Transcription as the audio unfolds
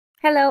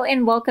Hello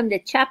and welcome to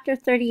Chapter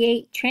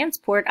 38,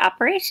 Transport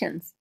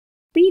Operations.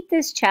 Complete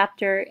this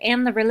chapter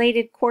and the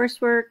related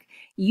coursework,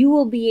 you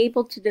will be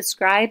able to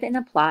describe and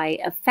apply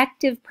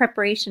effective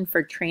preparation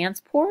for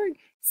transport,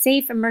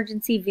 safe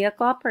emergency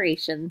vehicle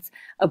operations,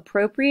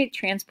 appropriate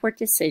transport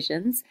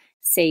decisions,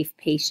 safe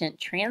patient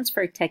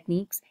transfer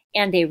techniques,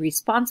 and a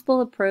responsible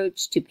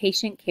approach to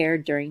patient care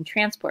during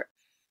transport.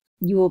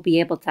 You will be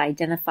able to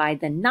identify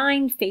the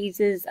 9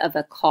 phases of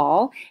a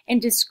call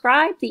and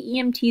describe the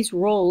EMT's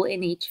role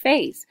in each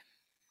phase.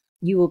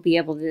 You will be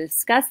able to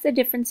discuss the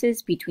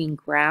differences between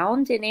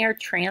ground and air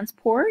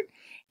transport,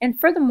 and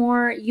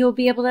furthermore, you'll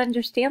be able to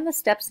understand the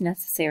steps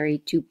necessary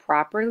to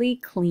properly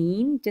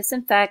clean,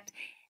 disinfect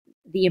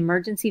the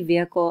emergency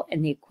vehicle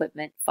and the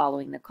equipment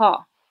following the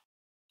call.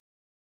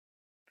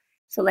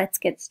 So let's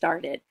get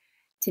started.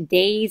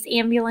 Today's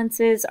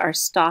ambulances are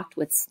stocked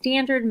with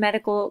standard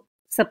medical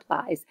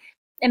supplies,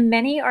 and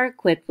many are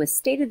equipped with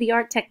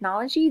state-of-the-art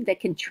technology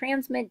that can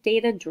transmit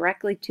data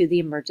directly to the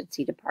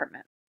emergency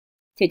department.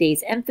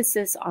 Today's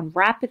emphasis on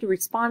rapid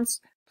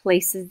response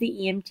places the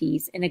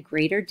EMTs in a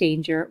greater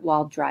danger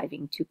while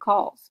driving to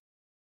calls.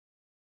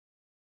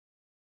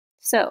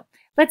 So,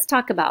 let's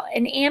talk about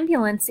an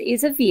ambulance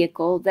is a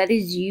vehicle that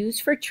is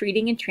used for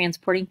treating and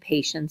transporting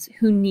patients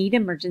who need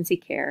emergency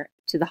care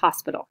to the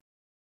hospital.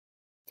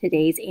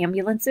 Today's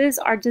ambulances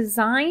are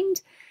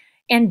designed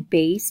and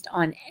based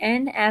on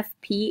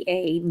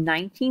NFPA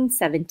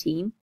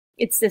 1917.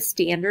 It's the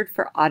standard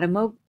for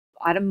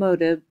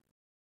automotive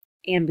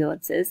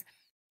ambulances,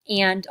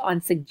 and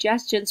on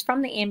suggestions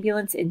from the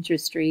ambulance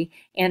industry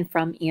and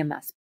from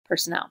EMS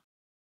personnel.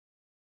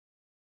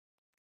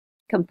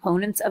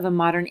 Components of a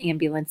modern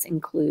ambulance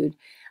include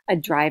a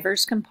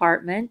driver's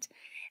compartment,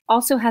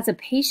 also has a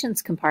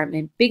patient's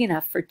compartment big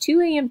enough for 2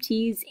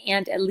 EMTs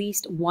and at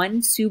least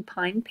 1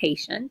 supine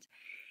patient,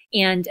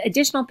 and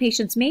additional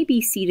patients may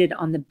be seated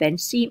on the bench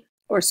seat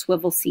or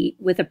swivel seat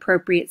with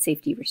appropriate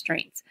safety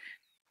restraints.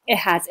 It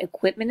has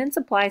equipment and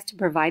supplies to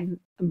provide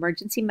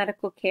emergency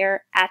medical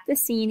care at the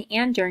scene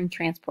and during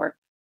transport,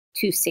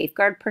 to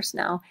safeguard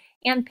personnel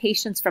and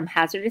patients from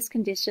hazardous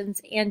conditions,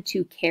 and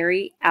to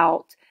carry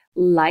out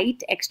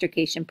light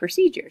extrication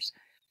procedures.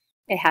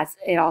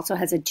 It also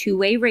has a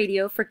 2-way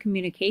radio for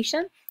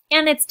communication,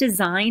 and it's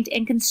designed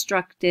and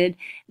constructed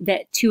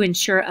to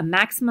ensure a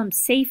maximum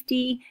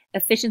safety,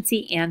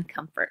 efficiency, and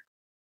comfort.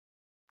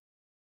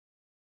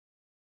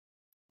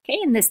 Okay,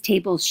 and this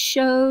table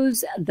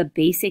shows the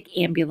basic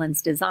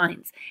ambulance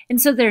designs.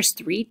 And so there's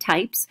 3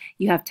 types.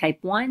 You have type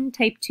 1,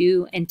 type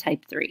 2, and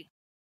type 3.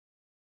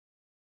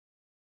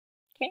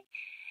 Okay.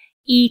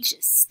 Each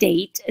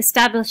state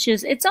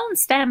establishes its own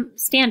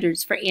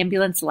standards for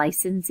ambulance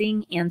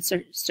licensing and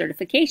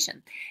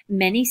certification.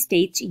 Many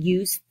states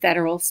use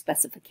federal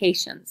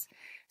specifications.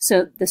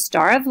 So the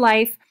Star of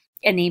Life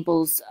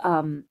enables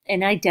and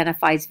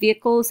identifies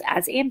vehicles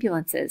as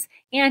ambulances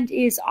and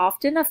is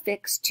often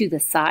affixed to the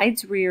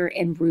sides, rear,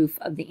 and roof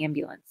of the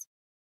ambulance.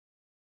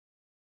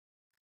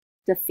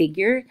 The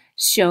figure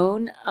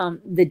shown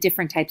the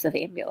different types of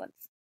ambulance.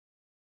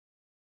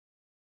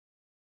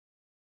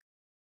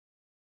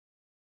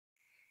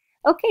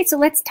 Okay, so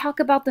let's talk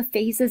about the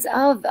phases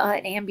of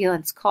an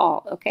ambulance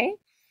call, okay?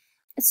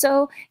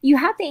 So you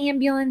have the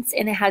ambulance,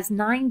 and it has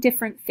 9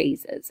 different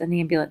phases an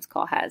ambulance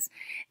call has.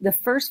 The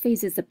first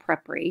phase is the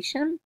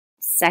preparation.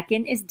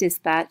 Second is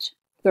dispatch.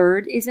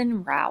 Third is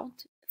en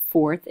route.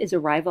 Fourth is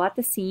arrival at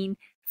the scene.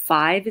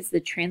 5 is the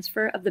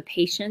transfer of the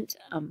patient.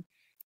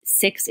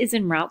 6 is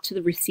en route to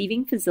the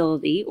receiving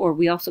facility, or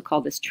we also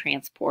call this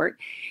transport.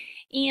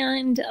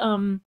 And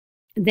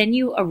then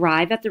you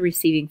arrive at the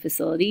receiving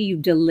facility, you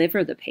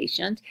deliver the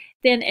patient,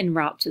 then en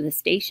route to the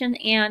station,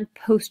 and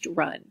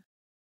post-run.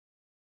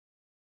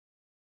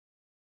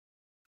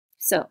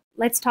 So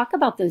let's talk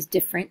about those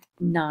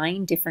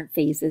 9 different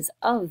phases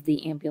of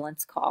the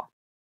ambulance call.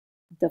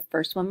 The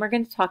first one we're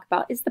going to talk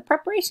about is the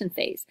preparation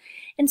phase.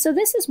 And so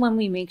this is when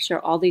we make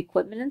sure all the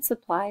equipment and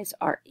supplies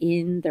are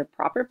in their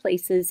proper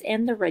places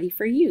and they're ready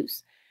for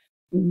use.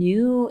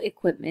 New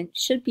equipment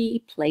should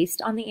be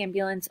placed on the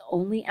ambulance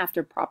only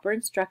after proper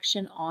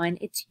instruction on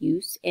its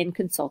use and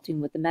consulting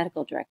with the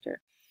medical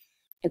director.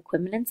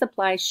 Equipment and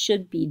supplies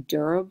should be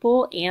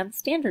durable and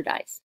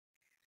standardized.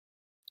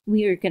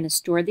 We are going to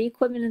store the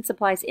equipment and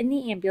supplies in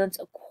the ambulance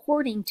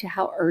according to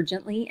how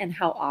urgently and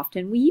how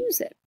often we use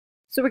it.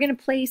 So we're going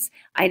to place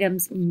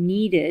items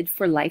needed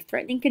for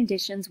life-threatening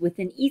conditions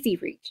within easy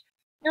reach,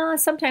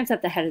 sometimes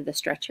at the head of the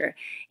stretcher.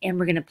 And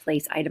we're going to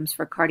place items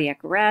for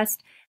cardiac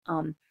arrest,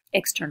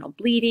 external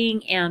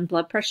bleeding, and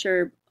blood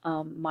pressure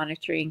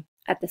monitoring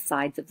at the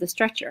sides of the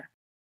stretcher.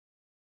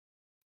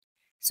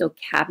 So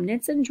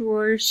cabinets and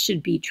drawers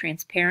should be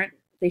transparent.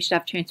 They should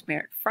have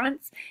transparent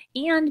fronts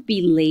and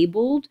be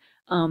labeled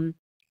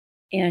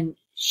and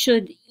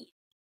should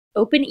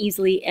open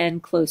easily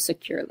and close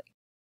securely.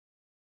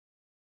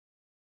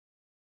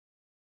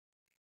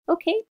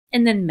 Okay,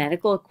 and then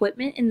medical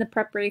equipment in the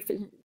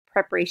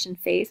preparation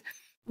phase.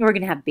 We're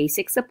going to have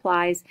basic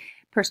supplies,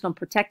 personal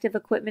protective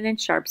equipment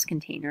and sharps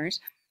containers,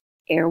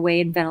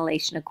 airway and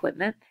ventilation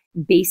equipment,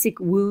 basic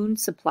wound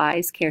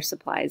supplies, care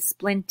supplies,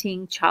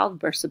 splinting,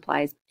 childbirth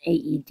supplies,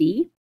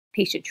 AED,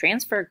 patient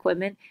transfer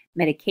equipment,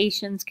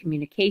 medications,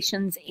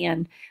 communications,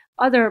 and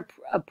other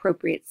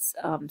appropriate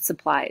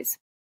supplies.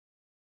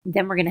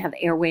 Then we're going to have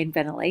airway and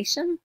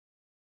ventilation.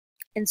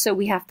 And so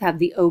we have to have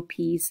the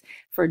OPs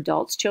for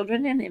adults,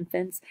 children, and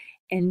infants,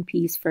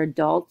 NPs for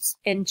adults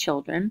and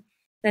children.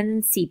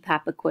 Then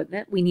CPAP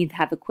equipment. We need to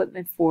have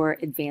equipment for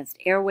advanced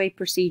airway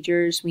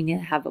procedures. We need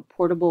to have a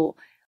portable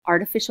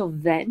artificial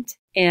vent,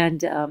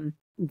 and that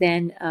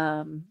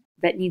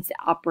needs to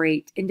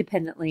operate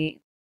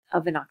independently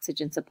of an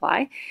oxygen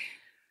supply.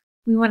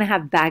 We want to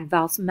have bag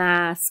valves,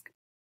 mask,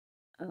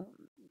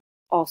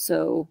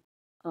 also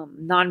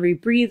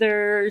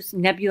non-rebreathers,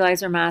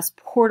 nebulizer masks,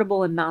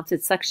 portable and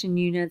mounted suction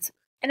units,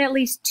 and at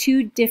least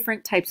 2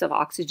 different types of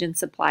oxygen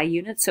supply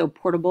units, so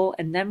portable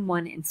and then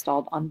one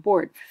installed on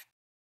board.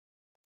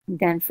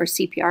 Then for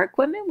CPR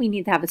equipment, we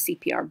need to have a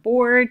CPR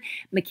board,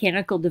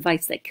 mechanical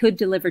device that could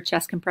deliver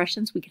chest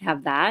compressions, we could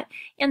have that,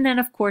 and then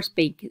of course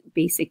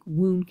basic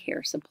wound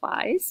care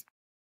supplies,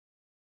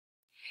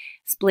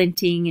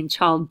 splinting and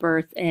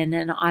childbirth, and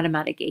an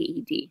automatic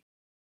AED.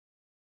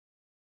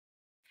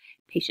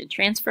 Patient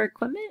transfer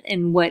equipment,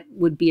 and what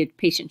would be a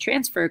patient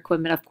transfer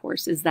equipment, of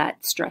course, is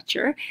that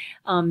stretcher,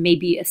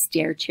 maybe a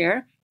stair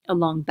chair, a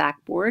long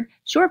backboard,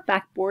 short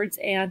backboards,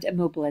 and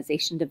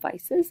immobilization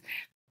devices.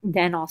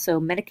 Then also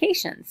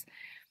medications.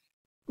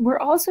 We're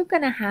also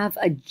going to have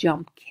a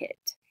jump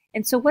kit.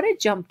 And so what a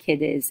jump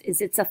kit is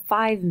it's a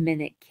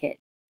 5-minute kit.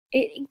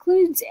 It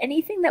includes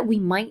anything that we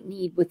might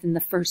need within the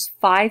first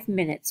 5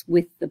 minutes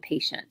with the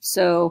patient.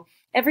 So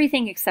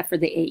everything except for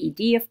the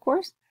AED, of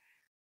course.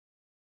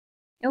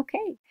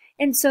 Okay,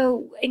 and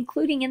so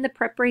including in the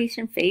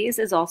preparation phase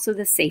is also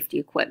the safety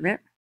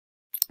equipment.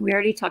 We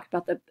already talked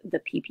about the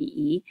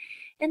PPE.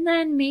 And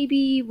then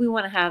maybe we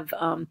want to have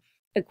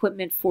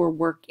equipment for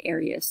work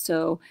areas.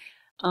 So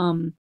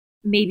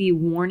maybe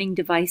warning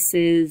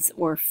devices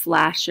or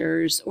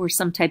flashers or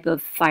some type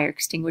of fire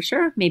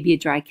extinguisher, maybe a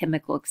dry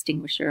chemical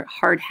extinguisher,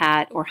 hard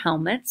hat or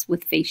helmets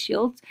with face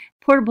shields,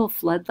 portable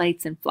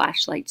floodlights and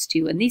flashlights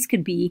too. And these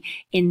could be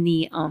in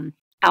the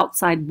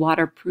outside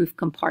waterproof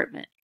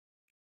compartment.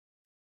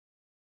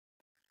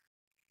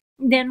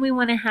 Then we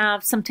want to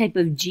have some type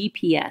of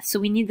GPS. So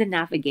we need the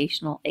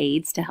navigational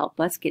aids to help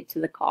us get to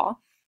the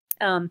call.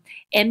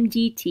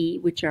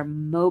 MDT, which are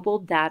mobile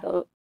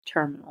data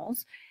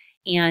terminals.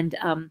 And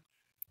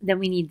then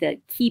we need to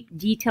keep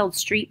detailed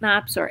street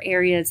maps or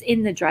areas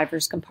in the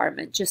driver's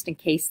compartment just in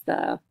case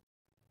the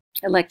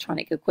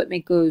electronic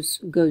equipment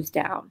goes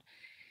down.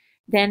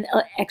 Then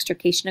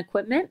extrication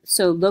equipment,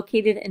 so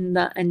located in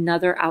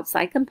another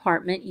outside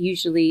compartment,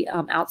 usually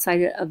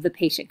outside of the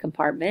patient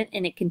compartment,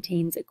 and it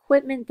contains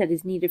equipment that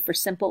is needed for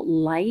simple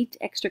light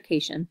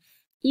extrication,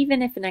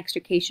 even if an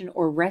extrication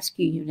or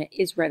rescue unit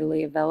is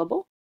readily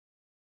available.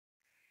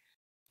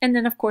 And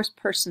then, of course,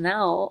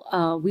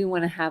 personnel, we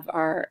want to have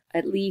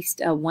at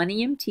least 1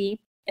 EMT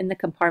in the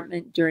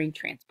compartment during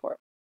transport.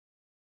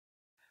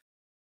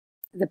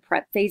 The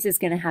prep phase is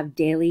going to have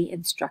daily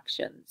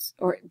instructions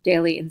or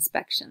daily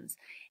inspections.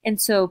 And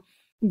so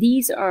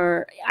these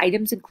are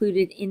items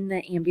included in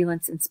the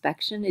ambulance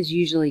inspection is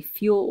usually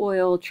fuel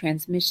oil,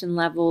 transmission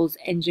levels,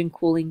 engine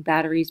cooling,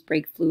 batteries,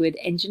 brake fluid,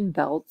 engine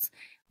belts.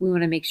 We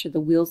want to make sure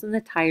the wheels and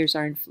the tires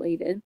are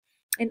inflated,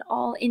 and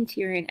all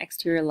interior and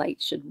exterior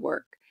lights should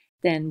work.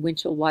 Then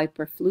windshield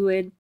wiper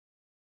fluid,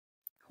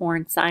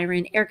 horn,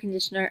 siren, air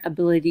conditioner,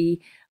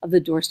 ability of the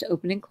doors to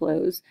open and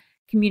close.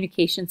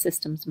 Communication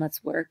systems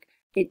must work.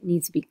 It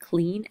needs to be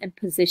clean and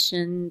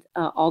positioned,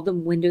 all the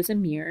windows and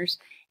mirrors.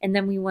 And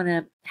then we want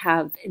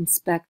to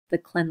inspect the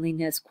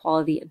cleanliness,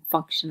 quality, and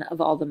function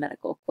of all the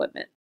medical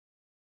equipment.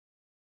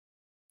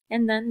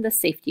 And then the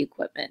safety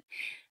equipment.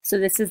 So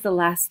this is the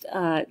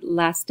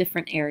last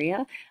different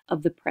area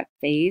of the prep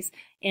phase.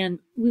 And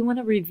we want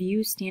to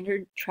review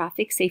standard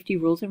traffic safety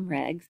rules and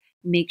regs,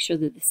 make sure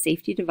that the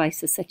safety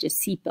devices such as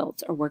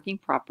seatbelts are working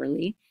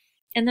properly.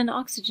 And then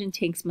oxygen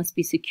tanks must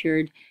be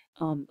secured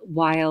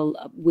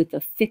while with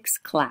a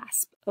fixed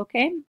clasp,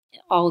 okay?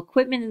 All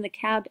equipment in the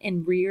cab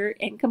and rear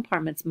end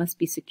compartments must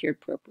be secured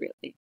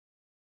appropriately.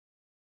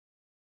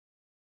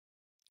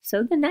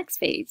 So the next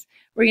phase,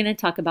 we're going to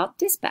talk about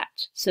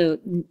dispatch. So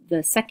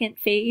the second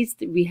phase,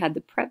 we had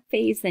the prep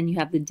phase, then you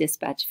have the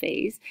dispatch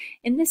phase.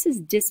 And this is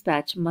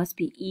dispatch must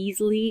be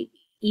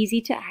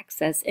easy to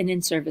access and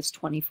in service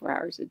 24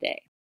 hours a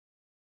day.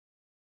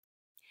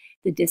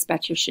 The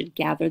dispatcher should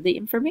gather the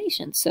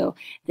information. So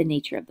the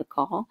nature of the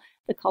call,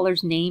 the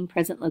caller's name,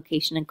 present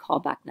location, and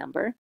callback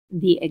number,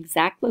 the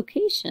exact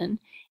location,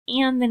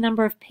 and the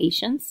number of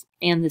patients,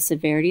 and the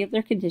severity of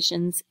their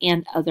conditions,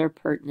 and other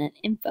pertinent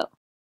info.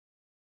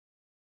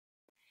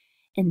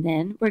 And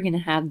then we're going to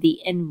have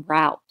the en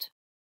route.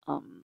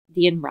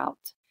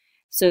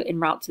 So en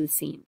route to the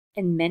scene.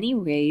 In many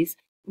ways,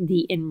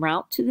 the en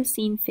route to the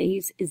scene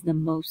phase is the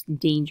most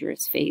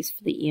dangerous phase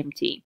for the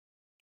EMT.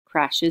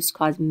 Crashes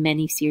cause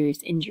many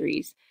serious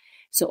injuries,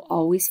 so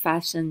always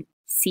fasten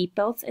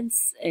seatbelts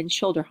and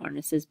shoulder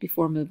harnesses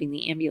before moving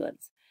the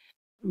ambulance.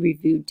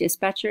 review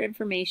dispatcher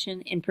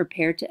information, and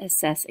prepare to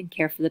assess and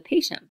care for the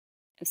patient,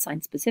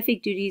 assign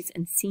specific duties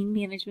and scene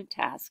management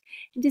tasks,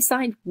 and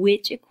decide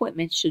which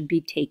equipment should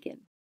be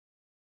taken.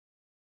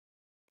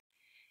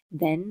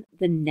 Then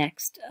the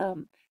next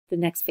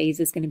phase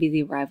is going to be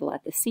the arrival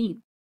at the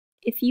scene.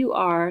 If you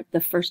are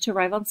the first to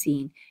arrive on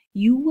scene,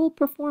 you will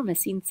perform a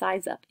scene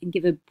size-up and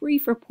give a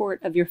brief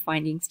report of your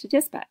findings to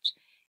dispatch.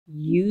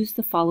 Use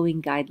the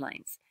following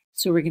guidelines.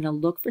 So we're going to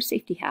look for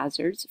safety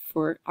hazards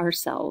for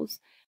ourselves,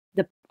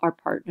 our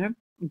partner,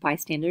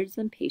 bystanders,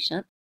 and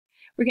patient.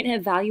 We're going to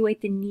evaluate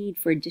the need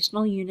for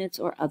additional units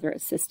or other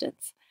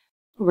assistance.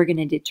 We're going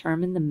to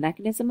determine the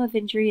mechanism of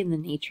injury and the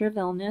nature of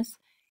illness,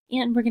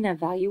 and we're going to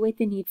evaluate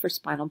the need for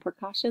spinal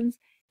precautions,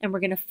 and we're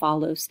going to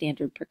follow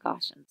standard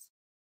precautions.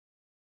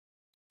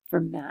 For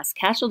mass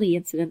casualty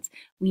incidents,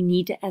 we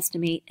need to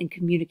estimate and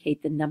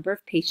communicate the number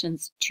of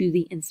patients to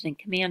the incident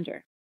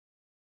commander.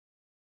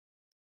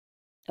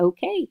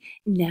 Okay,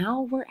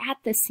 now we're at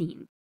the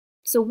scene.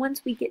 So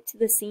once we get to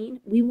the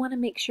scene, we want to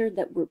make sure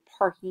that we're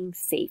parking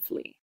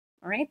safely.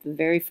 All right, the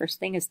very first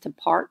thing is to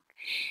park.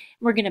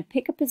 We're going to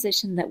pick a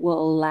position that will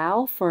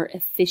allow for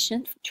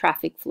efficient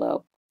traffic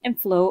flow and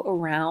flow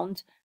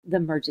around the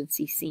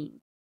emergency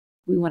scene.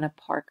 We want to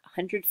park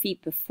 100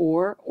 feet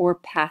before or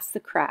past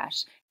the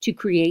crash to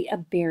create a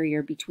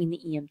barrier between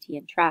the EMT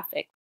and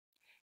traffic.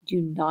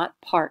 Do not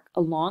park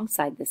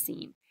alongside the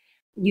scene.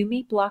 You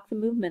may block the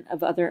movement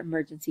of other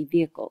emergency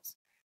vehicles.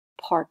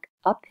 Park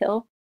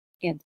uphill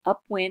and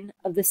upwind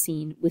of the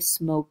scene with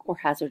smoke or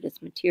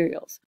hazardous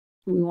materials.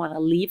 We want to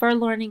leave our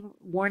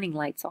warning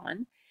lights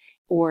on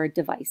or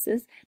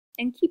devices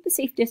and keep a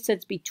safe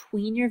distance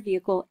between your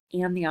vehicle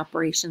and the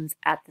operations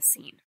at the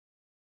scene.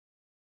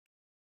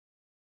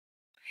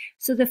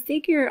 So the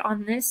figure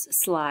on this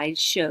slide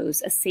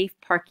shows a safe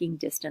parking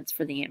distance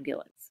for the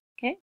ambulance,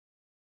 okay?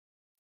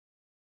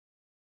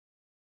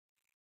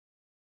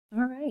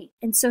 All right,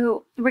 and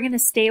so we're going to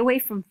stay away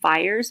from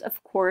fires,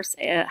 of course,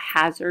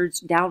 hazards,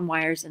 down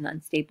wires, and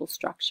unstable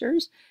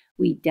structures.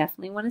 We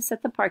definitely want to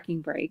set the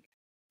parking brake,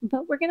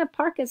 but we're going to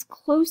park as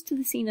close to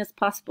the scene as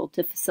possible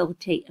to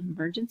facilitate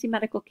emergency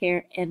medical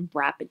care and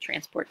rapid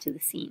transport to the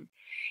scene.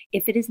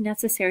 If it is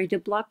necessary to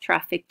block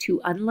traffic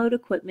to unload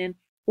equipment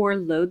or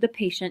load the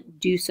patient,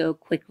 do so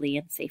quickly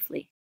and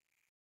safely.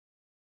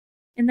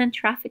 And then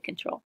traffic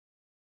control.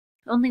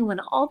 Only when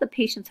all the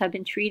patients have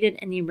been treated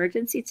and the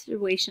emergency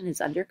situation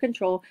is under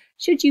control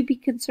should you be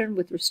concerned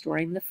with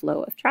restoring the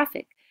flow of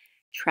traffic.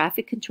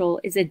 Traffic control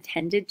is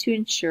intended to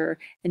ensure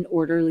an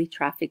orderly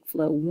traffic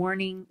flow,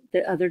 warning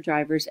the other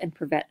drivers and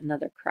prevent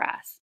another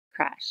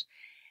crash.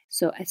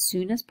 So as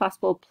soon as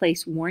possible,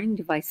 place warning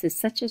devices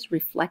such as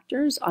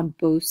reflectors on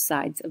both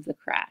sides of the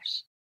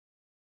crash.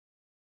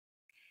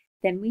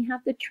 Then we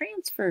have the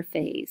transfer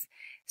phase.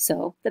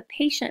 So the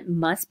patient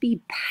must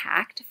be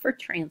packed for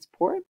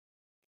transport.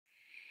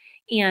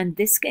 And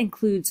this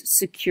includes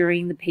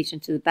securing the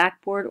patient to the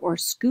backboard or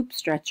scoop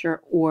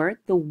stretcher or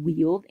the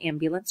wheeled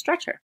ambulance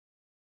stretcher.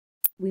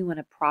 We want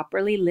to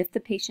properly lift the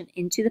patient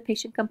into the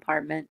patient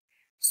compartment,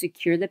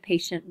 secure the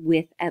patient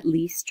with at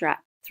least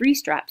 3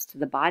 straps to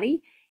the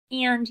body,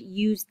 and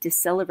use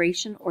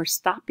deceleration or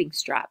stopping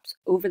straps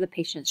over the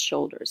patient's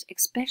shoulders,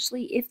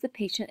 especially if the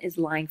patient is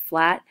lying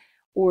flat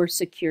or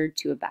secured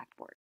to a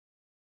backboard.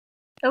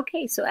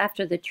 Okay, so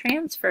after the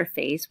transfer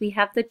phase, we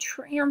have the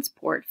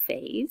transport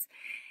phase.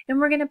 And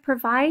we're going to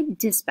provide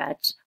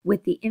dispatch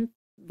with the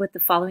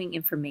following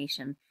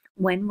information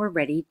when we're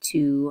ready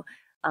to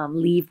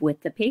leave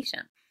with the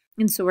patient.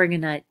 And so we're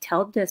going to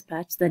tell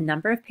dispatch the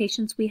number of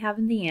patients we have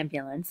in the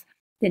ambulance,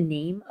 the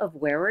name of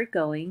where we're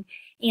going,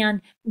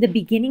 and the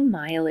beginning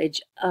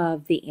mileage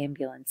of the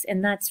ambulance.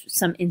 And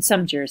that's in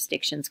some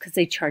jurisdictions because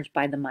they charge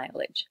by the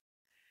mileage.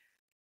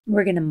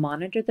 We're going to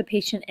monitor the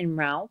patient en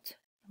route.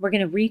 We're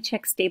going to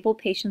recheck stable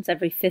patients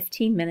every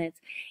 15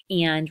 minutes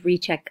and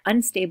recheck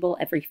unstable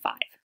every 5.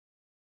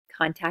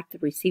 Contact the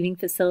receiving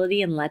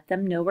facility and let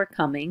them know we're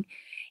coming.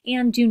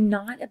 And do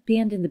not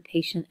abandon the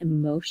patient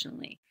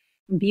emotionally.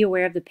 Be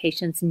aware of the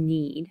patient's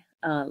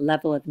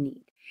level of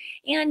need.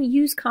 And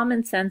use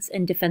common sense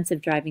and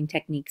defensive driving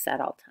techniques at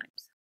all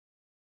times.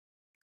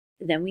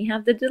 Then we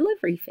have the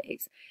delivery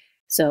phase.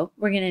 So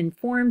we're going to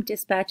inform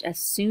dispatch as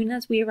soon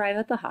as we arrive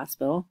at the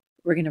hospital.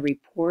 We're going to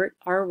report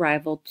our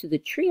arrival to the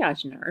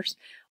triage nurse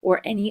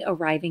or any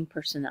arriving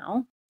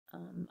personnel,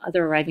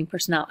 other arriving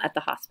personnel at the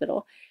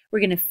hospital. We're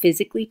going to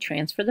physically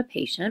transfer the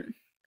patient.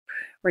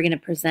 We're going to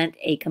present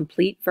a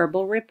complete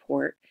verbal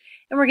report,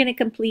 and we're going to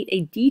complete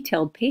a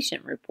detailed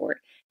patient report.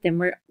 Then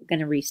we're going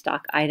to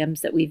restock items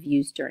that we've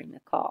used during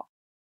the call.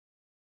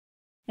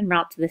 En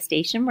route to the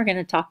station, we're going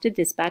to talk to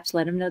dispatch,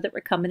 let them know that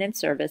we're coming in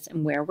service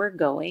and where we're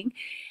going.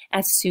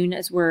 As soon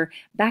as we're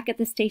back at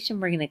the station,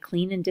 we're going to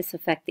clean and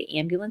disinfect the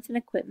ambulance and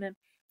equipment,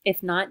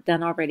 if not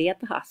done already at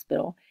the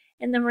hospital.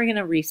 And then we're going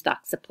to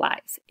restock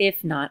supplies,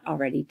 if not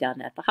already done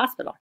at the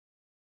hospital.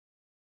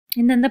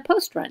 And then the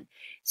post-run.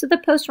 So the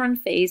post-run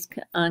phase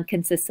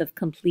consists of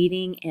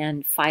completing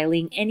and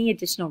filing any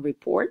additional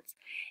reports,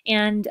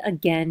 and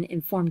again,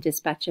 inform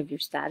dispatch of your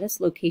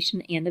status,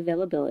 location, and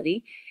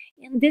availability.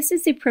 And this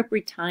is the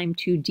appropriate time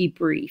to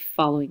debrief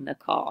following the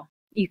call.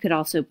 You could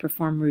also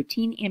perform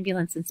routine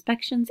ambulance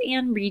inspections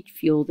and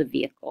refuel the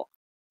vehicle.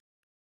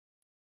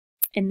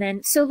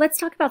 So let's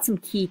talk about some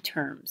key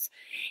terms.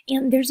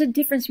 And there's a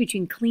difference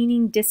between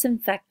cleaning,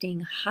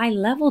 disinfecting,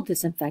 high-level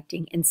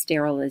disinfecting, and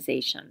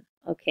sterilization.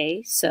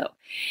 Okay, so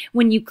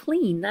when you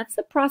clean, that's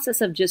the process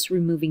of just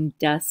removing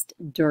dust,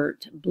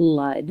 dirt,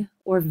 blood,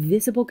 or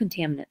visible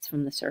contaminants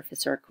from the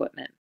surface or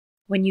equipment.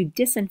 When you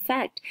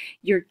disinfect,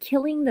 you're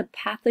killing the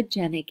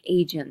pathogenic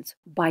agents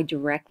by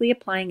directly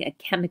applying a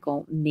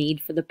chemical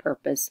made for the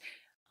purpose,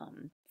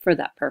 for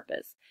that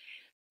purpose.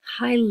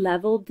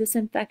 High-level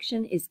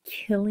disinfection is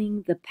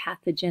killing the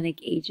pathogenic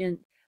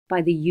agent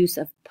by the use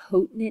of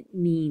potent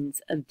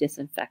means of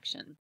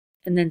disinfection.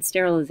 And then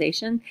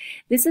sterilization,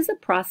 this is a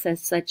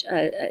process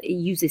it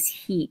uses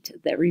heat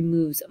that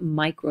removes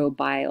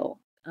microbial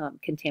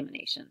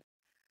contamination.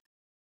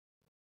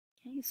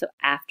 Okay, so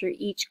after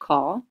each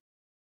call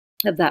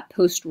of that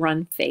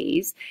post-run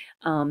phase,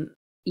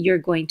 you're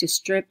going to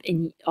strip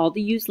in all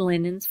the used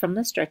linens from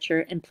the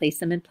stretcher and place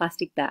them in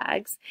plastic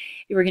bags.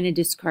 We're going to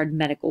discard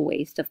medical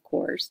waste, of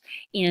course,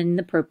 in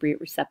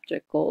appropriate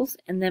receptacles.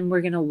 And then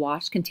we're going to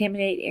wash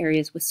contaminated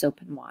areas with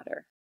soap and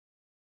water.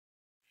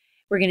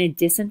 We're going to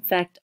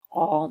disinfect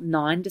all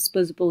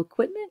non-disposable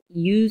equipment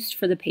used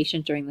for the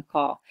patient during the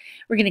call.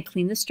 We're going to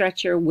clean the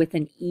stretcher with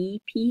an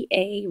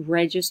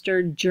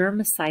EPA-registered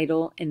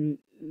germicidal and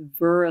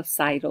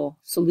virucidal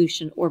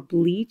solution or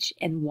bleach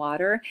and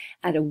water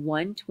at a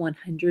 1 to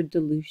 100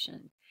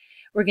 dilution.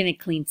 We're going to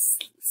clean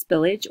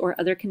spillage or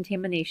other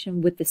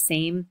contamination with the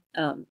same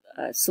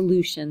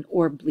solution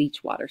or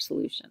bleach water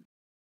solution.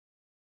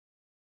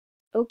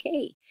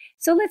 Okay,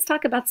 so let's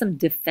talk about some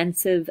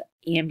defensive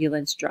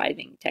ambulance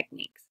driving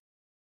techniques.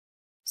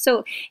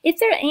 So if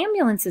their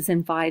ambulance is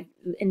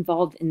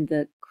involved in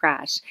the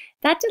crash,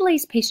 that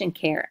delays patient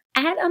care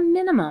at a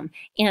minimum,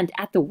 and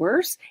at the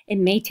worst, it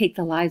may take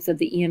the lives of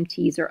the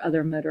EMTs or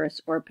other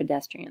motorists or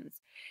pedestrians.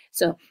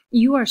 So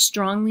you are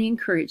strongly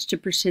encouraged to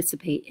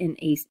participate in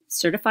a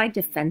certified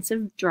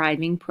defensive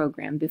driving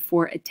program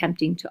before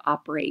attempting to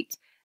operate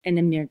an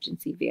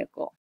emergency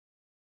vehicle.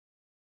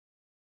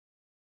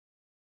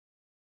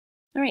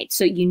 All right,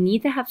 so you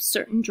need to have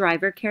certain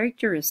driver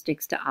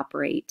characteristics to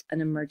operate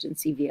an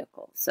emergency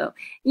vehicle. So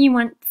you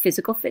want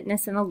physical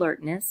fitness and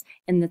alertness,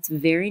 and that's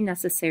very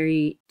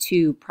necessary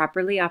to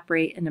properly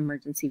operate an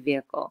emergency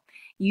vehicle.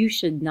 You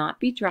should not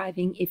be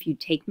driving if you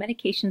take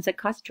medications that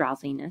cause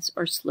drowsiness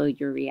or slow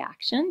your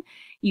reaction.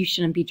 You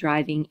shouldn't be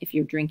driving if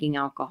you're drinking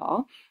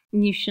alcohol.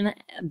 And you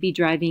shouldn't be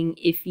driving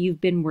if you've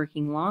been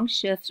working long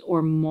shifts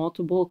or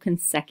multiple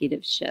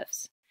consecutive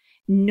shifts.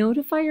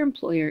 Notify your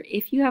employer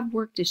if you have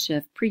worked a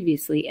shift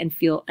previously and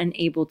feel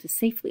unable to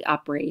safely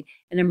operate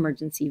an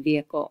emergency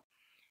vehicle.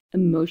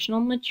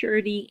 Emotional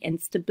maturity and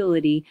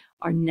stability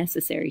are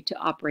necessary to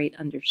operate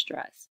under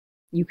stress.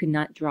 You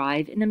cannot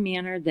drive in a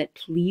manner that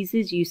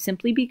pleases you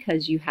simply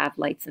because you have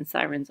lights and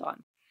sirens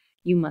on.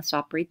 You must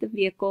operate the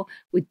vehicle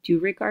with due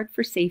regard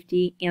for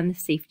safety and the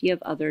safety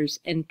of others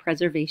and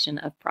preservation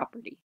of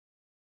property.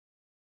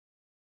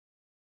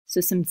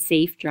 So some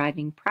safe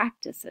driving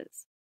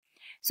practices.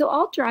 So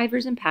all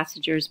drivers and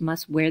passengers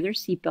must wear their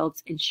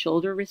seatbelts and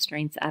shoulder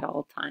restraints at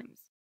all times.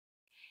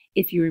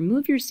 If you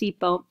remove your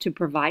seatbelt to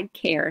provide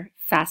care,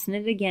 fasten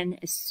it again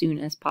as soon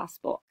as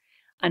possible.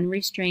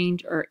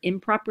 Unrestrained or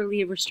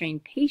improperly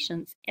restrained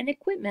patients and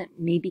equipment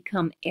may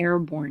become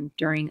airborne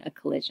during a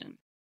collision.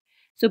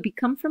 So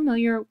become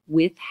familiar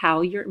with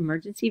how your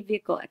emergency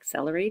vehicle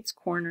accelerates,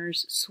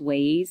 corners,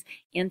 sways,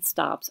 and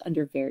stops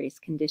under various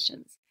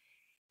conditions.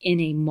 In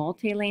a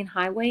multi-lane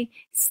highway,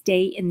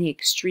 stay in the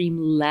extreme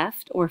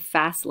left or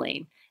fast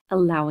lane,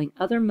 allowing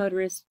other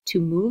motorists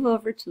to move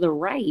over to the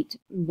right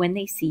when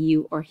they see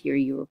you or hear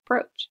you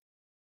approach.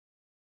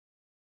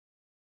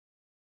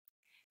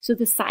 So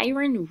the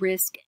siren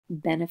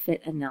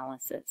risk-benefit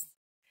analysis.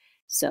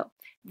 So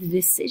the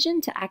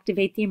decision to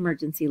activate the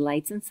emergency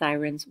lights and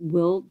sirens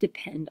will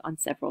depend on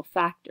several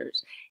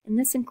factors, and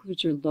this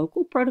includes your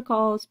local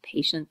protocols,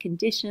 patient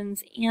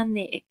conditions, and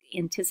the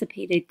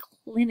anticipated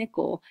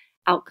clinical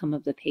outcome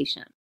of the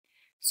patient.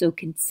 So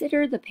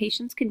consider the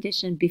patient's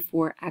condition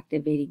before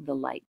activating the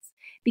lights,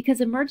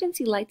 because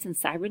emergency lights and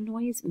siren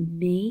noise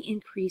may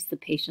increase the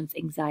patient's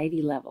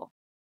anxiety level.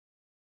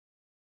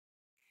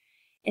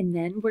 And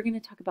then we're going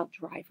to talk about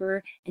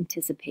driver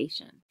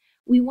anticipation.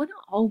 We want to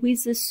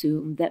always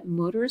assume that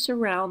motorists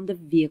around the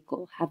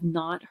vehicle have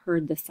not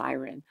heard the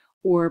siren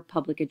or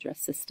public address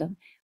system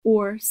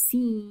or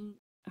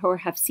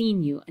have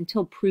seen you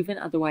until proven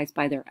otherwise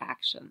by their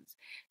actions.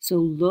 So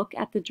look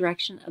at the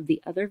direction of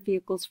the other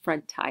vehicle's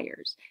front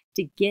tires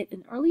to get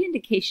an early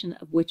indication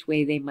of which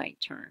way they might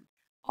turn.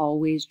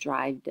 Always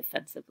drive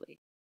defensively.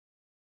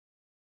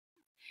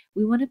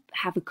 We want to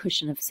have a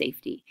cushion of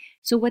safety.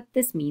 So what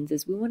this means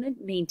is we want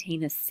to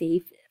maintain a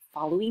safe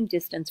following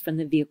distance from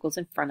the vehicles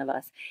in front of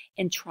us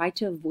and try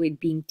to avoid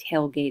being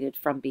tailgated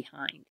from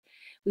behind.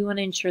 We want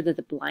to ensure that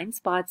the blind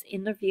spots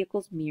in the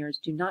vehicle's mirrors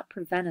do not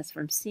prevent us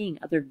from seeing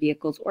other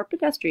vehicles or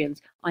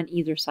pedestrians on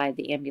either side of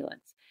the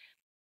ambulance.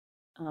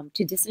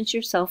 To distance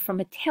yourself from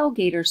a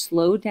tailgater,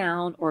 slow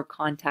down or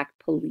contact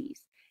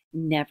police.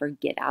 Never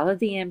get out of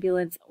the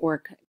ambulance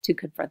or to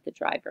confront the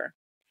driver.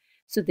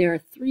 So there are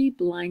 3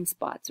 blind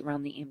spots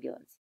around the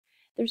ambulance.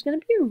 There's going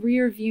to be a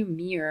rear view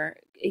mirror.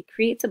 It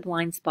creates a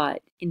blind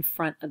spot in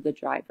front of the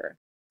driver.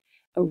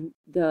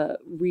 The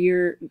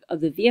rear of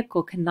the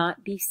vehicle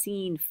cannot be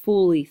seen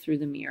fully through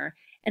the mirror.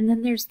 And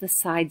then there's the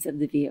sides of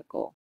the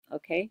vehicle.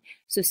 Okay,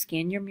 so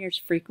scan your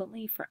mirrors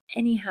frequently for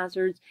any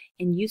hazards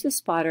and use a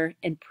spotter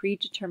and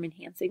predetermined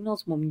hand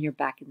signals when you're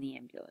back in the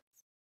ambulance.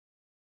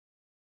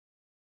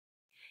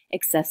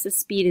 Excessive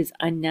speed is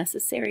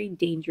unnecessary,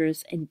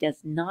 dangerous, and does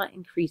not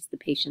increase the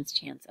patient's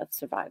chance of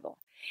survival.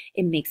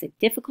 It makes it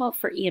difficult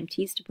for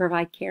EMTs to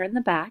provide care in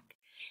the back.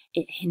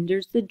 It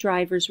hinders the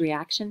driver's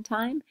reaction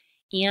time,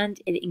 and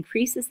it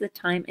increases the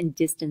time and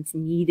distance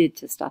needed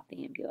to stop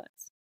the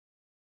ambulance.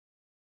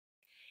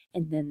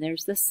 And then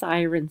there's the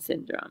siren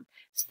syndrome.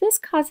 So this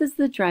causes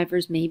the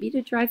drivers maybe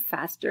to drive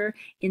faster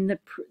in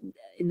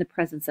the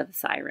presence of a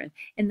siren,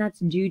 and that's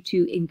due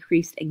to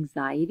increased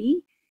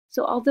anxiety.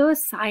 So although a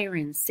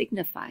siren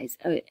signifies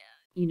a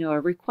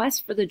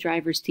request for the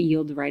drivers to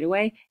yield right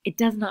away, it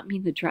does not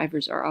mean the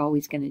drivers are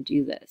always going to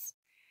do this.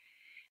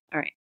 All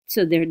right,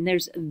 so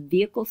there's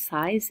vehicle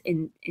size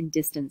and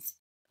distance,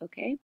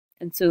 okay?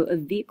 And so a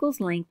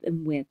vehicle's length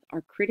and width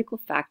are critical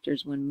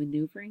factors when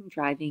maneuvering,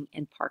 driving,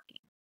 and parking.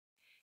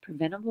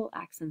 Preventable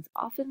accidents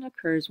often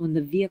occurs when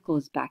the vehicle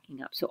is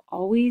backing up. So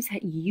always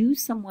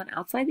use someone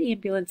outside the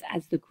ambulance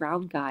as the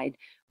ground guide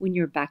when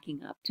you're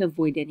backing up to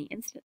avoid any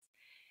incidents.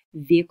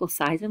 Vehicle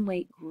size and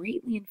weight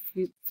greatly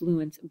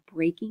influence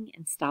braking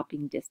and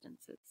stopping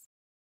distances.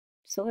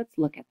 So let's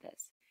look at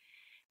this.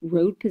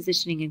 Road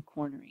positioning and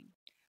cornering.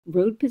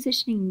 Road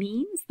positioning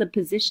means the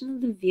position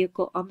of the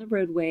vehicle on the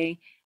roadway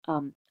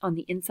on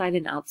the inside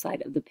and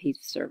outside of the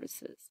paved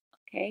surfaces.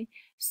 Okay,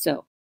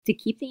 so to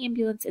keep the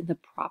ambulance in the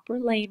proper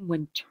lane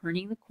when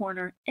turning the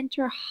corner,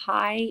 enter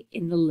high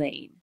in the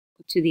lane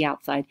to the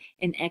outside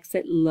and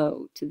exit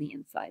low to the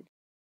inside.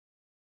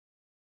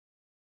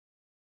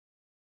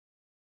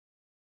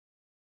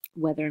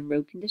 Weather and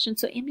road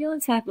conditions. So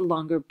ambulances have a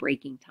longer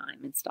braking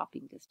time and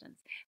stopping distance.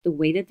 The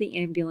weight of the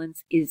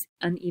ambulance is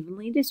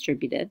unevenly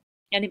distributed,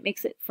 and it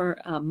makes it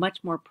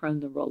much more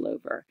prone to roll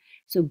over.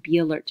 So be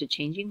alert to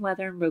changing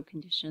weather and road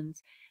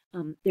conditions.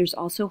 There's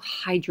also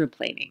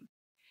hydroplaning.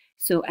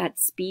 So at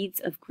speeds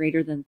of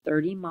greater than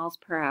 30 miles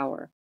per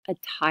hour, a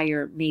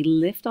tire may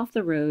lift off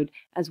the road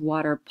as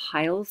water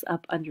piles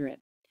up under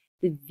it.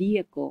 The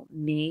vehicle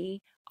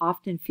may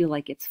often feel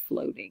like it's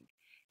floating.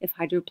 If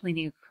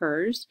hydroplaning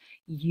occurs,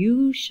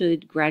 you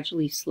should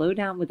gradually slow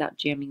down without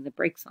jamming the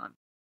brakes on.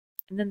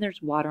 And then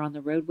there's water on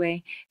the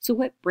roadway. So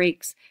wet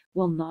brakes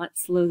will not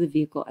slow the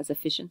vehicle as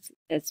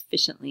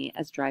efficiently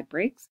as dry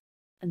brakes,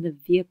 and the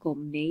vehicle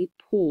may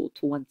pull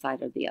to one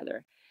side or the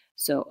other.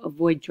 So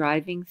avoid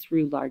driving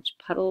through large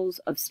puddles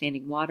of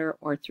standing water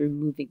or through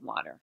moving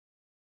water.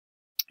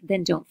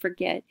 Then don't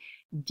forget,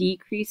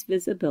 decrease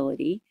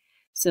visibility.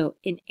 So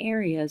in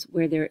areas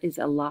where there is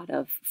a lot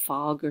of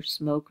fog or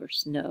smoke or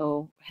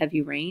snow,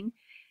 heavy rain,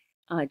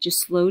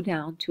 just slow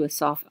down to a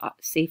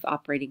safe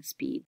operating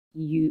speed.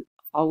 You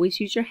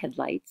always use your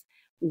headlights.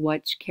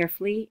 Watch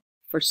carefully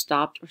for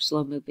stopped or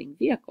slow-moving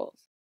vehicles.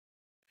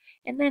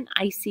 And then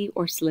icy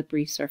or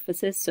slippery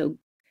surfaces. So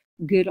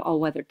good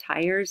all-weather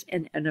tires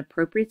and an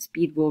appropriate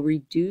speed will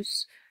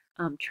reduce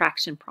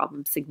traction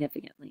problems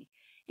significantly.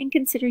 And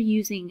consider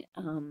using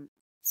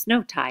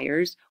snow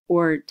tires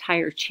or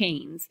tire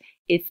chains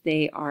if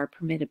they are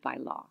permitted by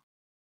law.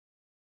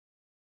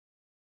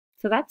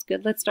 So that's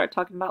good. Let's start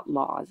talking about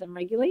laws and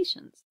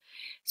regulations.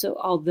 So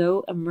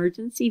although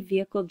emergency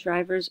vehicle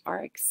drivers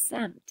are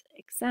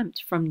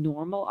exempt from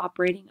normal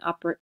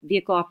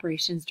vehicle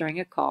operations during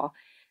a call,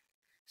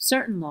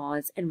 certain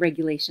laws and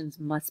regulations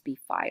must be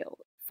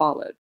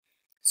followed.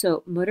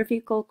 So motor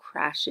vehicle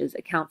crashes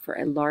account for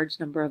a large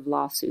number of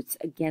lawsuits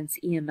against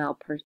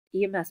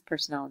EMS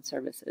personnel and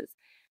services.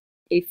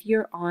 If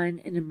you're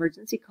on an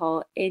emergency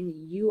call and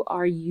you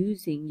are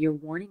using your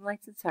warning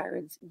lights and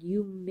sirens,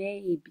 you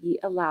may be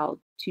allowed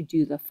to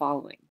do the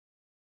following.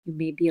 You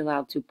may be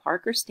allowed to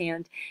park or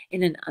stand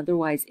in an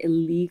otherwise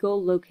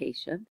illegal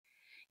location.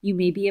 You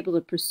may be able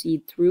to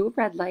proceed through a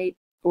red light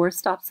or a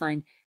stop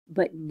sign,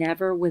 but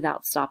never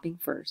without stopping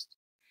first.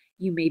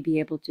 You may be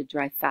able to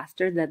drive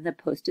faster than the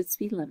posted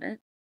speed limit,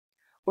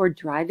 or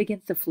drive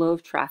against the flow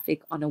of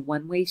traffic on a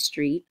one-way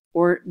street,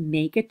 or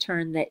make a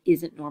turn that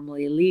isn't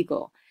normally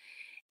illegal.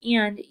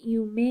 And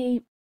you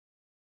may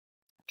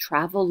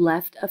travel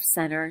left of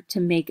center to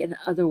make an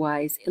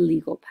otherwise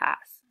illegal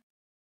pass.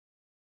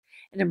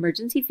 An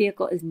emergency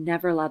vehicle is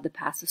never allowed to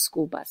pass a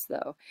school bus,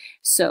 though.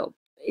 So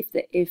if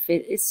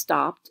it is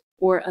stopped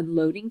or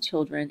unloading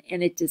children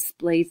and it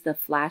displays the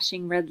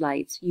flashing red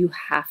lights, you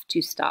have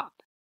to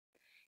stop.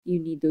 You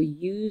need the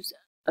use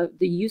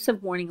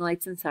of warning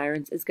lights and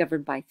sirens is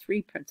governed by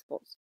 3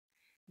 principles.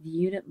 The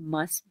unit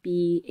must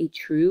be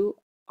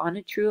on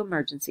a true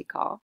emergency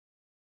call.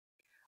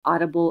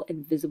 Audible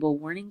and visible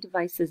warning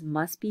devices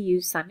must be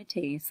used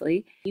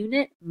simultaneously. The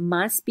unit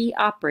must be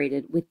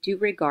operated with due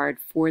regard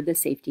for the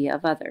safety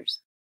of others.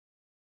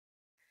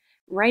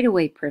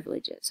 Right-of-way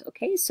privileges.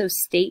 Okay, so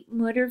state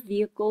motor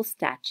vehicle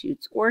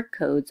statutes or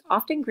codes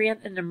often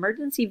grant an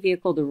emergency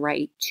vehicle the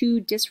right to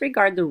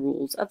disregard the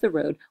rules of the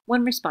road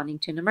when responding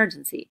to an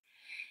emergency.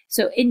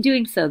 So in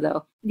doing so,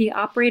 though, the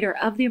operator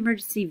of the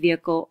emergency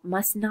vehicle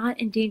must not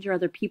endanger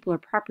other people or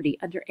property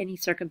under any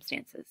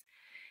circumstances.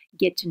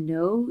 Get to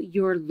know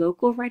your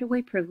local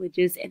right-of-way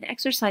privileges and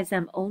exercise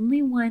them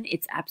only when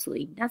it's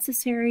absolutely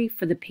necessary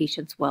for the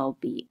patient's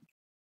well-being.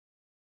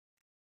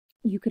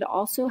 You could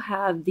also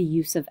have the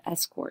use of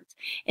escorts,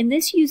 and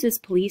this uses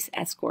police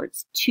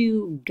escorts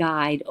to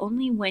guide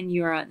only when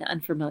you're on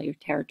unfamiliar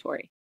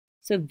territory.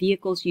 So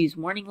vehicles use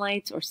warning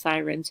lights or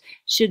sirens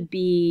should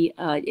be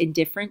in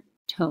different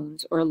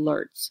tones or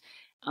alerts.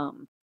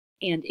 And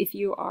if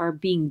you are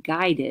being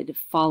guided,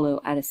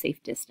 follow at a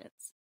safe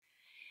distance.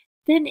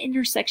 Then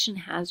intersection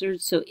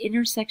hazards. So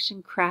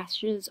intersection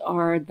crashes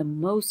are the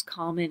most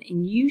common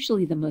and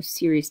usually the most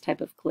serious type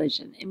of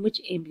collision in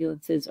which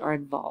ambulances are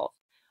involved.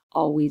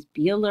 Always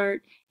be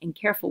alert and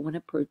careful when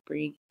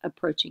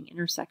approaching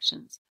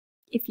intersections.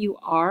 If you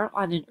are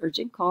on an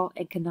urgent call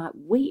and cannot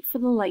wait for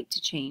the light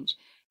to change,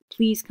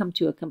 please come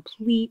to a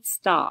complete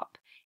stop.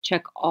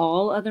 Check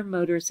all other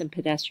motorists and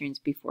pedestrians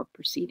before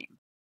proceeding.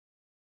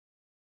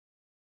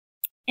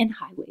 And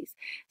highways.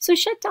 So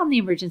shut down the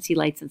emergency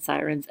lights and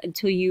sirens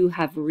until you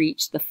have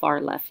reached the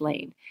far left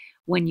lane.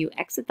 When you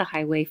exit the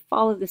highway,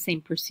 follow the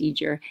same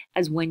procedure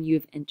as when you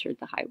have entered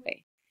the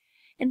highway.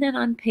 And then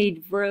on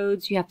paved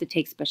roads, you have to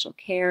take special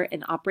care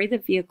and operate the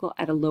vehicle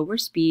at a lower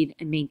speed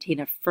and maintain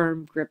a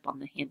firm grip on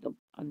the handle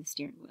on the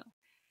steering wheel.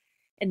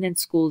 And then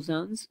school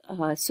zones.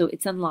 So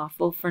it's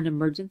unlawful for an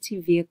emergency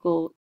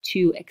vehicle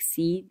to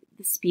exceed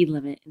the speed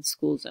limit in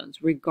school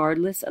zones,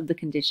 regardless of the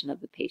condition of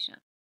the patient.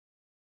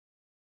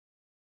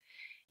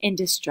 And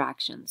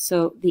distractions.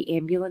 So the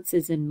ambulance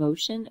is in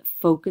motion.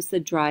 Focus the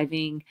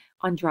driving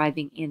on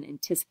driving and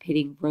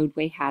anticipating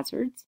roadway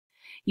hazards.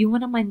 You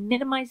want to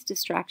minimize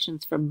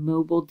distractions from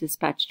mobile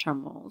dispatch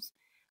terminals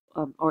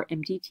or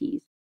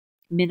MDTs.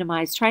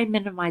 Try and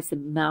minimize the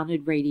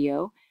mounted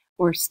radio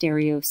or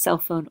stereo, cell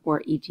phone,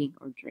 or eating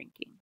or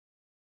drinking.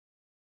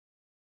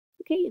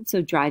 Okay, and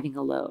so driving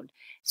alone.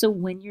 So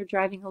when you're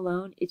driving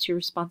alone, it's your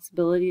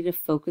responsibility to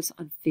focus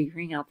on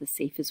figuring out the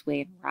safest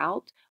way and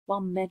route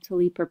while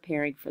mentally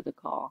preparing for the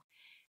call.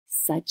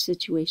 Such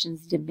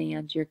situations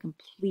demand your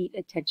complete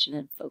attention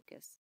and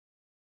focus.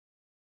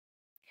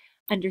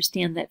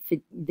 Understand that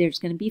there's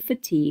going to be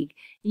fatigue,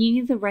 and you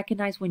need to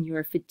recognize when you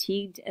are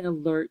fatigued and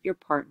alert your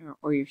partner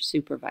or your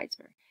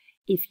supervisor.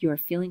 If you are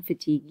feeling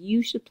fatigued,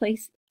 you should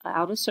place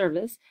out of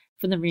service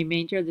for the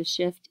remainder of the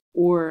shift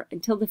or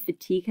until the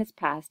fatigue has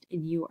passed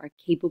and you are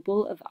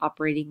capable of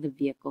operating the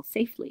vehicle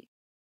safely.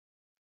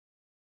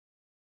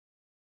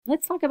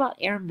 Let's talk about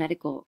air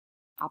medical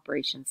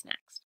operations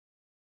next.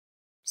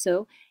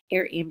 So,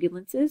 air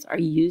ambulances are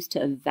used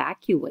to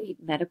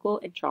evacuate medical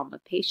and trauma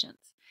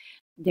patients.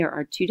 There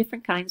are two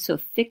different kinds. So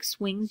fixed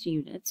wings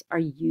units are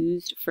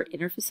used for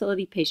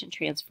interfacility patient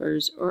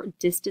transfers or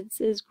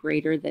distances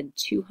greater than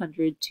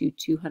 200 to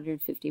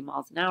 250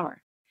 miles an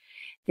hour.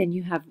 Then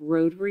you have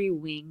rotary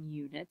wing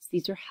units.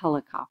 These are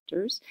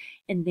helicopters,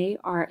 and they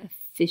are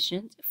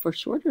efficient for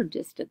shorter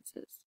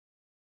distances.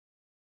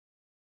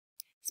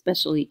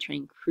 Specially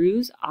trained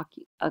crews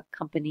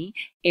accompany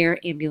air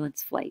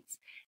ambulance flights.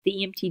 The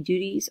EMT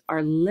duties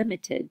are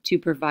limited to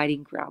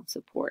providing ground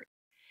support.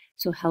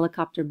 So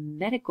helicopter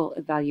medical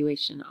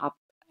evacuation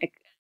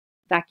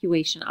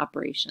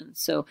operations.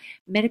 So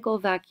medical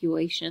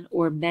evacuation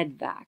or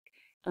Medevac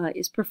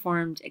is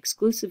performed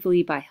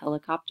exclusively by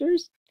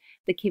helicopters.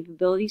 The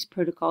capabilities,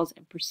 protocols,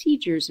 and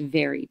procedures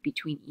vary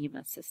between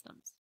EMS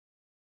systems.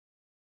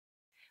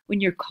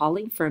 When you're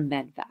calling for a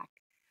Medevac,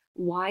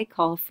 why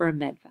call for a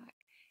Medevac?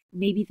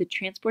 Maybe the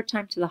transport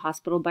time to the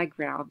hospital by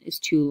ground is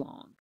too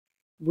long.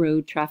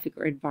 Road traffic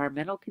or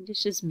environmental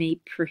conditions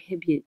may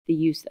prohibit the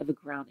use of a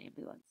ground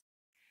ambulance.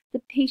 The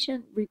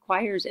patient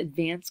requires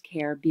advanced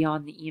care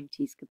beyond the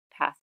EMT's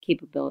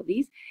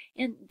capabilities,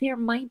 and there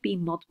might be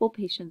multiple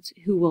patients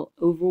who will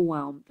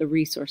overwhelm the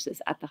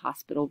resources at the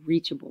hospital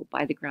reachable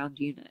by the ground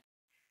unit.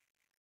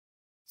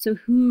 So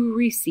who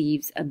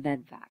receives a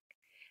Medevac?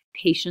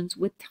 Patients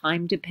with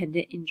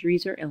time-dependent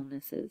injuries or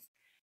illnesses,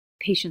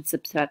 patients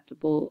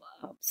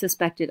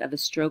suspected of a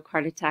stroke,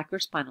 heart attack, or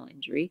spinal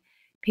injury,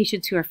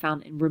 patients who are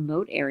found in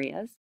remote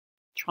areas,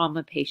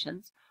 trauma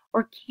patients,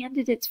 or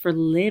candidates for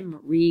limb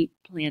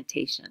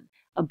replantation,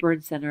 a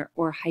burn center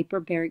or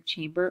hyperbaric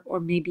chamber, or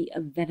maybe a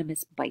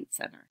venomous bite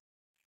center.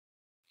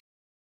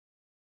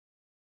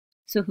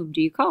 So whom do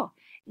you call?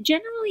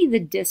 Generally, the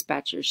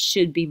dispatchers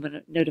should be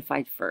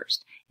notified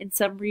first. In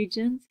some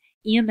regions,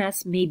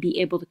 EMS may be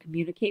able to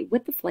communicate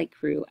with the flight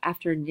crew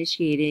after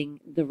initiating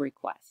the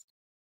request.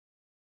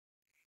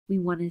 We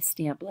want to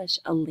establish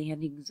a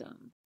landing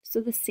zone.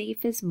 So the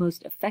safest,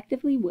 most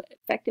effective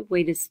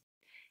way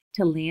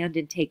to land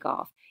and take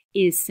off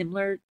is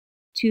similar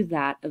to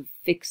that of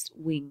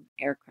fixed-wing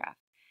aircraft.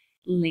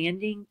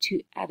 Landing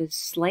at a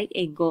slight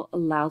angle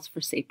allows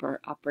for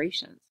safer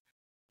operations.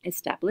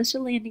 Establish a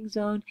landing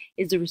zone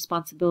is the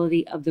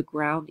responsibility of the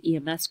ground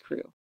EMS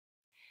crew.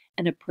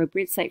 An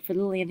appropriate site for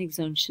the landing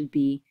zone should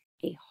be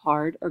a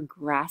hard or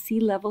grassy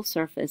level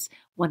surface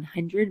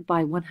 100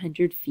 by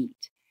 100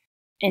 feet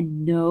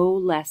and no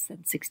less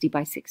than 60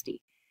 by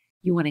 60.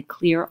 You want to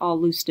clear all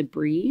loose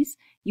debris.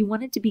 You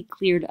want it to be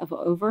cleared of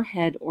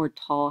overhead or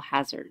tall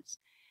hazards.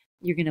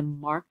 You're going to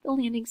mark the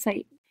landing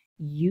site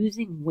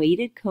using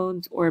weighted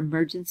cones or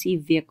emergency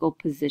vehicle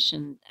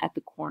positioned at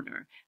the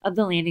corner of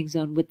the landing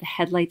zone with the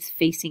headlights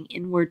facing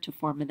inward to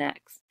form an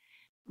X.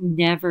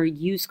 Never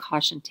use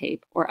caution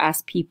tape or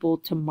ask people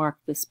to mark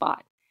the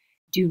spot.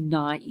 Do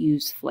not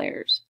use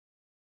flares.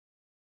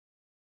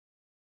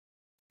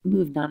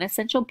 Move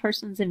non-essential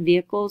persons and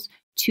vehicles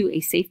to a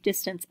safe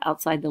distance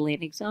outside the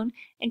landing zone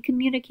and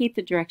communicate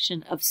the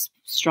direction of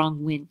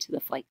strong wind to the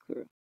flight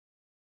crew.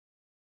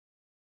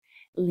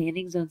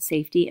 Landing zone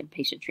safety and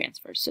patient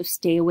transfer. So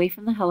stay away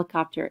from the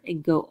helicopter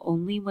and go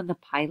only when the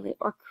pilot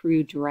or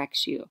crew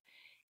directs you.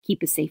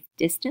 Keep a safe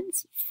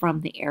distance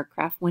from the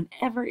aircraft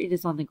whenever it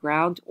is on the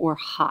ground or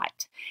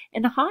hot.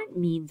 And hot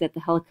means that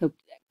the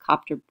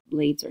helicopter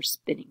blades are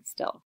spinning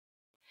still.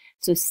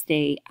 So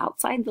stay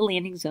outside the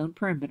landing zone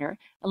perimeter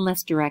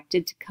unless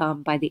directed to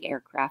come by the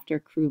aircraft or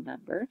crew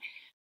member.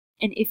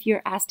 And if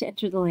you're asked to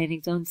enter the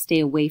landing zone, stay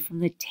away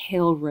from the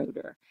tail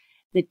rotor.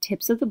 The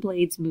tips of the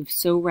blades move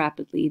so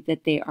rapidly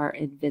that they are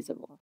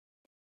invisible.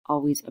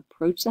 Always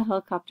approach the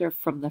helicopter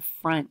from the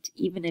front,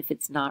 even if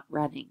it's not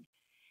running.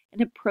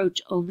 And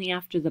approach only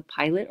after the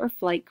pilot or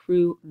flight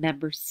crew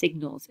member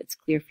signals it's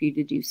clear for you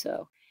to do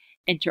so.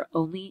 Enter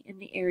only in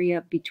the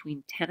area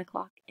between 10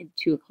 o'clock and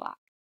 2 o'clock.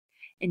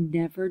 And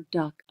never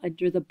duck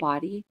under the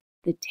body,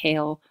 the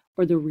tail,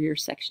 or the rear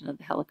section of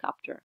the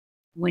helicopter.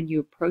 When you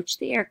approach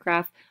the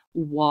aircraft,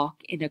 walk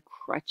in a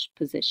crutch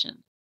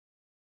position.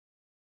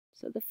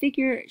 So the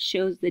figure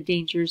shows the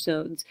danger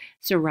zones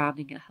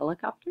surrounding a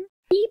helicopter.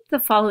 Keep the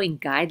following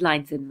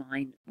guidelines in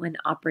mind when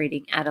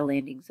operating at a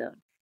landing zone.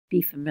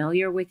 Be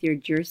familiar with your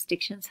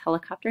jurisdiction's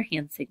helicopter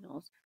hand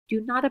signals.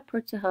 Do not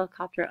approach the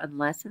helicopter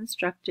unless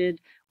instructed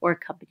or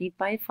accompanied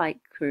by a flight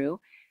crew.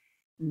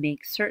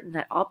 Make certain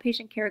that all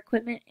patient care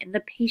equipment and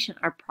the patient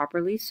are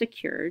properly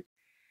secured.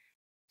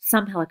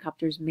 Some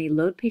helicopters may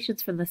load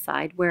patients from the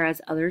side,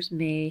 whereas others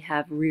may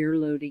have rear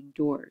loading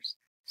doors.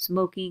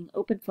 Smoking,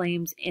 open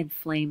flames, and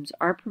flames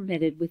are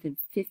permitted within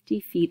 50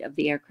 feet of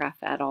the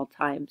aircraft at all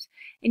times,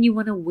 and you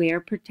want to wear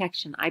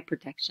protection, eye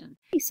protection.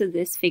 So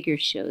this figure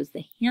shows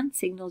the hand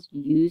signals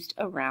used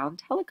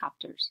around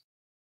helicopters.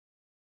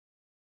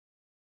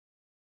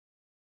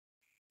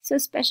 So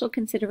special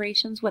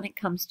considerations when it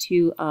comes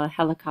to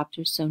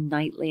helicopters, so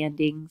night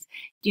landings.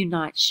 Do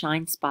not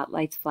shine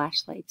spotlights,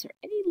 flashlights, or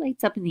any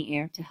lights up in the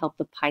air to help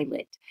the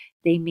pilot.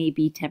 They may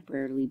be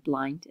temporarily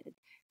blinded.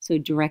 So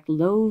direct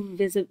low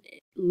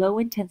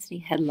intensity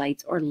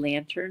headlights or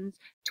lanterns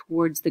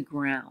towards the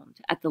ground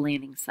at the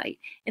landing site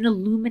and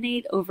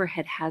illuminate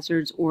overhead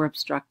hazards or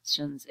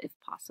obstructions if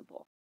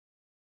possible.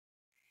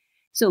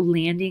 So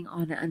landing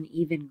on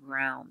uneven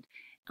ground.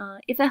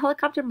 If a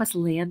helicopter must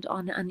land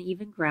on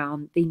uneven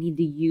ground, they need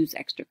to use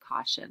extra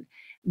caution.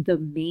 The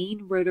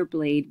main rotor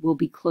blade will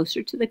be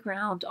closer to the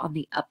ground on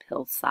the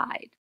uphill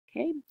side.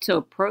 Okay, so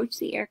approach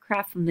the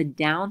aircraft from the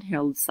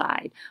downhill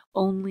side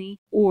only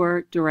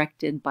or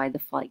directed by the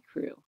flight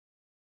crew.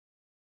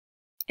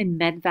 And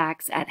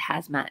Medevacs at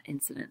hazmat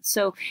incidents.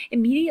 So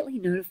immediately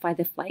notify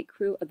the flight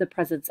crew of the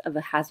presence of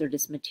a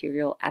hazardous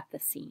material at the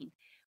scene.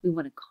 We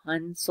want to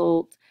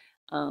consult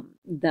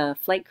the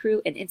flight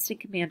crew and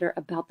incident commander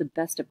about the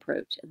best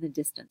approach and the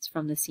distance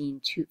from the scene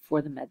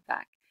for the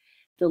Medevac.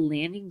 The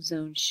landing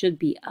zone should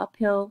be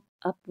uphill,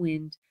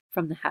 upwind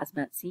from the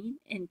hazmat scene,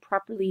 and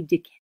properly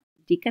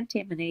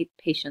decontaminate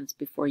patients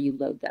before you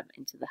load them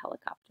into the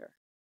helicopter.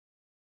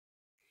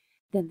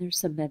 Then there's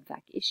some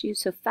Medevac issues.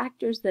 So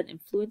factors that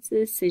influence the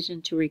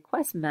decision to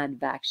request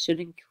Medevac should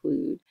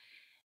include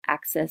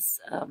access,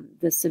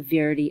 the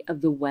severity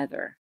of the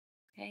weather.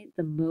 Okay,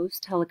 the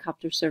most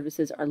helicopter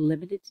services are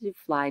limited to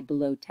fly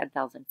below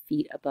 10,000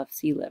 feet above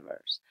sea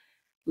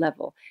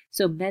level.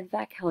 So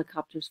Medevac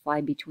helicopters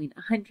fly between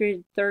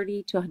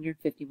 130 to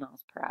 150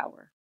 miles per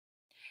hour.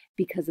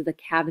 Because of the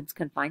cabin's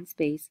confined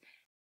space,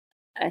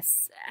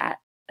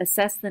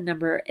 assess the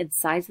number and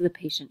size of the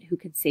patient who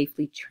can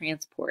safely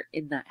transport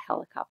in that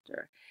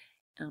helicopter.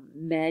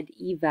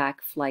 Medevac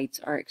flights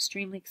are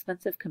extremely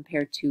expensive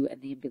compared to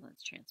an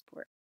ambulance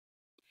transport.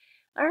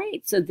 All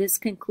right, so this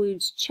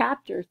concludes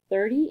Chapter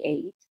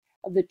 38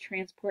 of the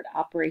Transport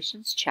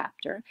Operations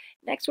chapter.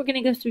 Next, we're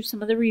going to go through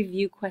some of the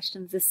review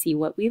questions to see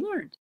what we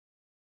learned.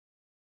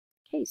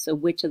 Okay, so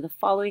which of the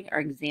following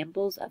are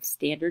examples of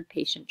standard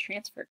patient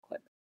transfer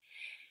equipment?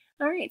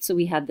 All right, so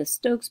we had the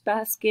Stokes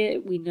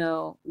basket, we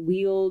know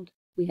wheeled,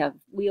 we have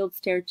wheeled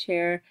stair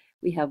chair,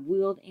 we have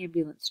wheeled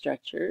ambulance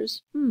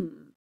stretchers.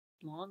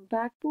 Long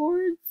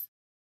backboards?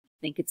 I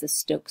think it's a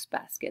Stokes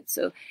basket.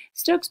 So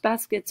Stokes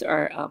baskets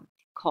are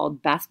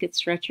called basket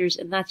stretchers,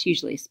 and that's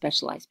usually a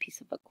specialized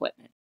piece of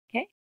equipment.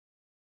 Okay.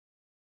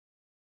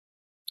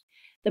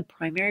 The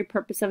primary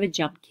purpose of a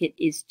jump kit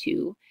is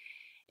to,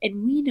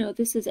 and we know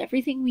this is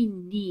everything we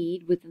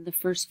need within the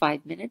first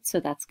 5 minutes, so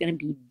that's going to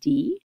be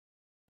D.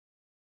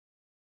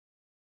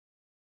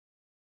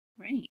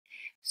 Right.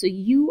 So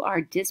you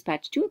are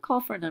dispatched to a call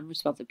for an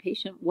unresponsive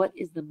patient. What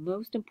is the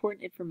most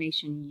important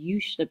information you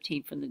should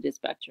obtain from the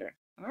dispatcher?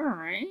 All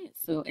right.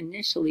 So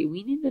initially,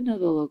 we need to know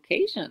the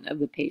location of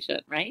the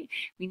patient, right?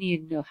 We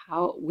need to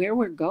know where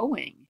we're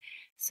going.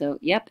 So,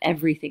 yep,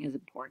 everything is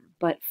important.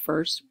 But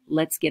first,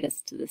 let's get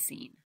us to the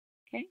scene.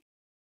 Okay.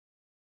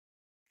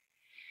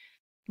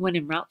 When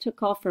en route to a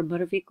call for a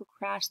motor vehicle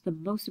crash, the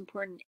most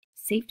important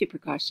safety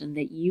precaution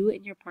that you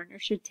and your partner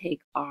should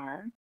take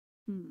are,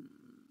 I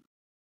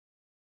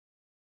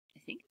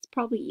think it's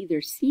probably either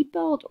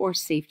seatbelt or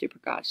safety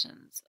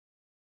precautions.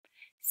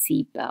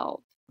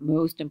 Seatbelt,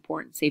 most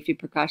important safety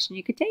precaution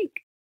you could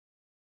take.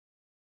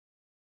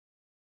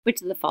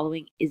 Which of the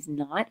following is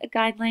not a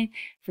guideline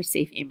for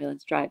safe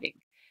ambulance driving?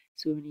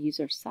 So we want to use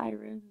our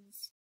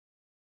sirens.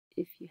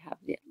 If you have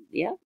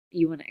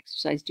you want to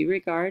exercise due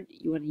regard.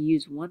 You want to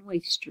use one-way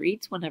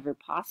streets whenever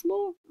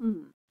possible.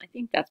 I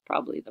think that's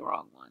probably the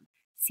wrong one.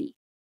 C.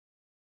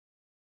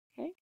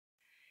 Okay.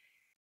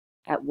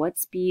 At what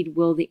speed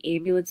will the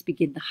ambulance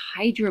begin to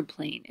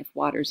hydroplane if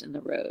water's in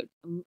the road?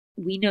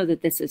 We know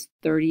that this is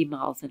 30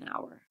 miles an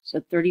hour.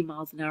 So 30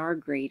 miles an hour or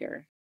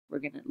greater, we're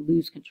going to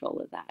lose control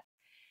of that.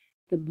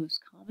 The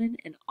most common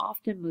and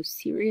often most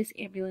serious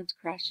ambulance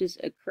crashes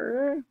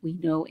occur, we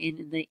know,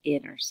 in the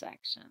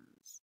intersections.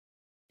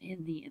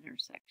 In the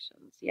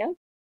intersections, yep.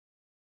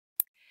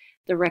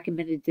 The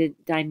recommended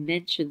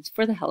dimensions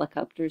for the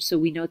helicopter, so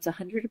we know it's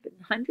 100 by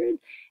 100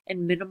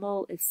 and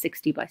minimal is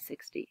 60 by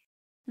 60.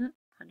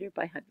 100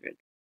 by 100.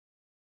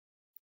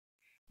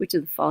 Which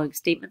of the following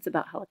statements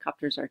about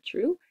helicopters are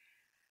true?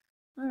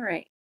 All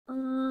right.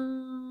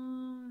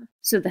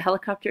 So the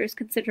helicopter is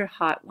considered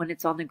hot when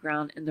it's on the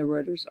ground and the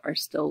rotors are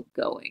still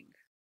going.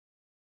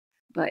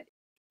 But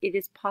it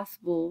is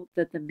possible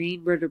that the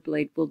main rotor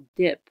blade will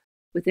dip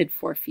within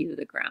 4 feet of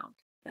the ground.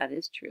 That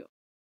is true.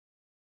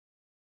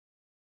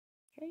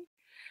 Okay.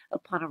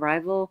 Upon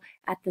arrival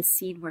at the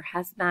scene where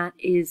hazmat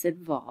is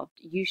involved,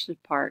 you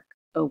should park.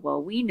 Oh,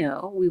 well, we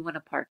know we want to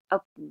park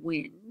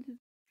upwind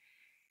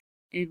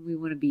and we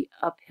want to be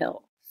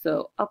uphill.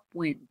 So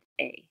upwind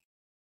A.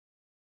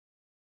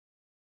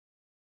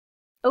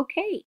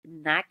 Okay,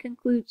 and that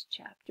concludes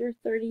Chapter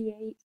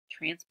 38,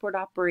 Transport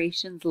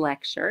Operations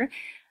Lecture.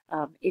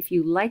 If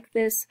you like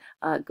this,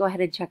 go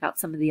ahead and check out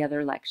some of the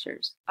other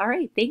lectures. All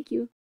right, thank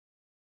you.